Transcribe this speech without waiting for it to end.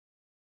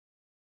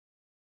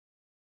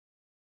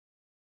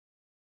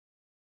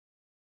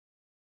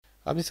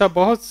ابھی صاحب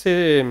بہت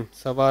سے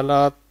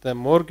سوالات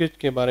مورگیج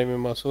کے بارے میں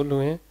موصول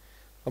ہوئے ہیں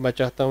اور میں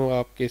چاہتا ہوں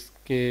آپ کے اس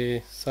کے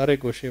سارے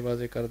گوشے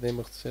واضح کر دیں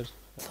مختصر.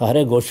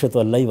 سارے گوشے تو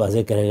اللہ ہی واضح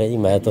کرے گا جی،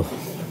 میں تو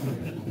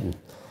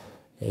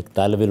ایک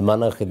طالب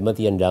علمانہ خدمت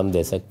ہی انجام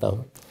دے سکتا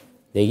ہوں.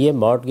 دیکھیے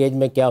مارٹگیج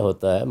میں کیا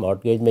ہوتا ہے،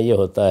 مارٹگیج میں یہ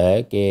ہوتا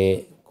ہے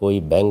کہ کوئی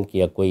بینک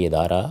یا کوئی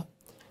ادارہ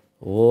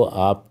وہ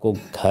آپ کو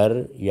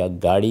گھر یا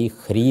گاڑی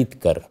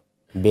خرید کر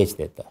بیچ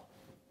دیتا ہے،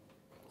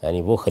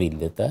 یعنی وہ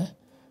خرید لیتا ہے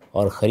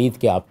اور خرید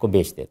کے آپ کو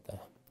بیچ دیتا ہے.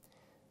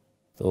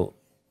 تو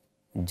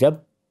جب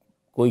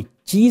کوئی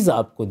چیز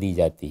آپ کو دی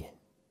جاتی ہے،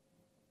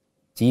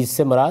 چیز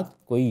سے مراد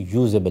کوئی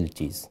یوزیبل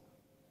چیز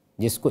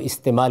جس کو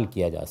استعمال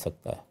کیا جا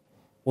سکتا ہے،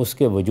 اس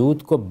کے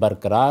وجود کو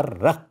برقرار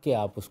رکھ کے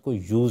آپ اس کو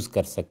یوز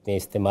کر سکتے ہیں،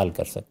 استعمال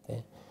کر سکتے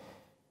ہیں،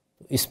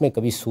 تو اس میں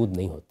کبھی سود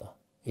نہیں ہوتا.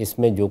 اس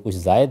میں جو کچھ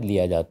زائد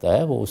لیا جاتا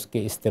ہے وہ اس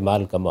کے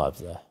استعمال کا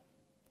معاوضہ ہے.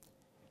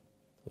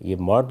 یہ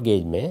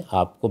مارٹگیج میں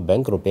آپ کو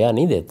بینک روپیہ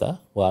نہیں دیتا،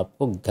 وہ آپ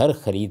کو گھر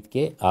خرید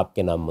کے آپ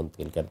کے نام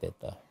منتقل کر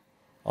دیتا ہے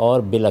اور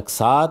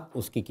بالاقساط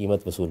اس کی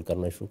قیمت وصول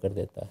کرنا شروع کر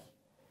دیتا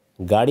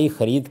ہے. گاڑی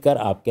خرید کر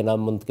آپ کے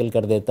نام منتقل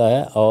کر دیتا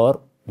ہے اور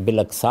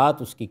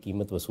بالاقساط اس کی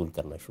قیمت وصول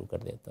کرنا شروع کر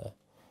دیتا ہے.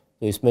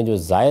 تو اس میں جو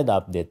زائد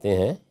آپ دیتے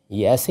ہیں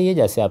یہ ایسے ہی ہے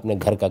جیسے آپ نے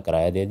گھر کا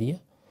کرایہ دے دیا.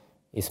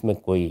 اس میں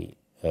کوئی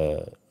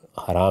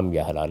حرام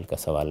یا حلال کا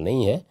سوال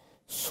نہیں ہے.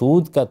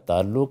 سود کا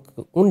تعلق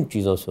ان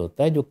چیزوں سے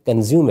ہوتا ہے جو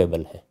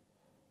کنزیومیبل ہے،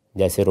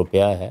 جیسے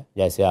روپیہ ہے،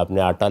 جیسے آپ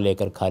نے آٹا لے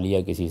کر کھا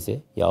لیا کسی سے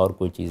یا اور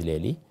کوئی چیز لے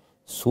لی.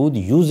 سود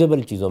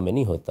یوزیبل چیزوں میں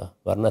نہیں ہوتا،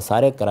 ورنہ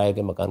سارے کرائے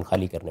کے مکان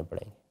خالی کرنے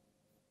پڑیں گے.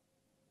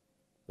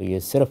 تو یہ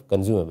صرف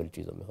کنزیومیبل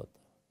چیزوں میں ہوتا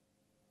ہے.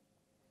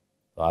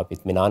 تو آپ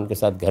اطمینان کے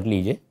ساتھ گھر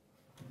لیجئے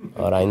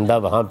اور آئندہ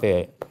وہاں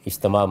پہ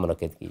اجتماع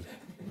منعقد کیجیے.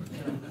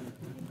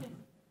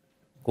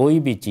 کوئی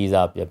بھی چیز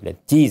آپ جب لیں،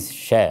 چیز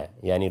شے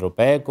یعنی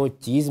روپے کو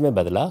چیز میں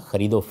بدلا،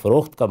 خرید و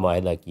فروخت کا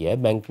معاہدہ کیا ہے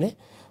بینک نے.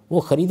 وہ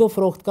خرید و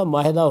فروخت کا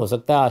معاہدہ ہو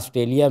سکتا ہے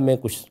آسٹریلیا میں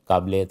کچھ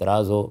قابل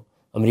اعتراض ہو،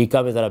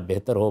 امریکہ میں ذرا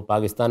بہتر ہو،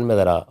 پاکستان میں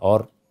ذرا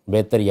اور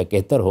بہتر یا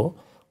کہتر ہو،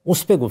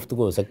 اس پہ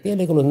گفتگو ہو سکتی ہے،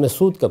 لیکن اس میں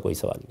سود کا کوئی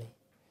سوال نہیں.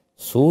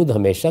 سود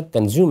ہمیشہ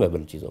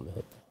کنزیومیبل چیزوں میں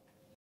ہوتا ہے.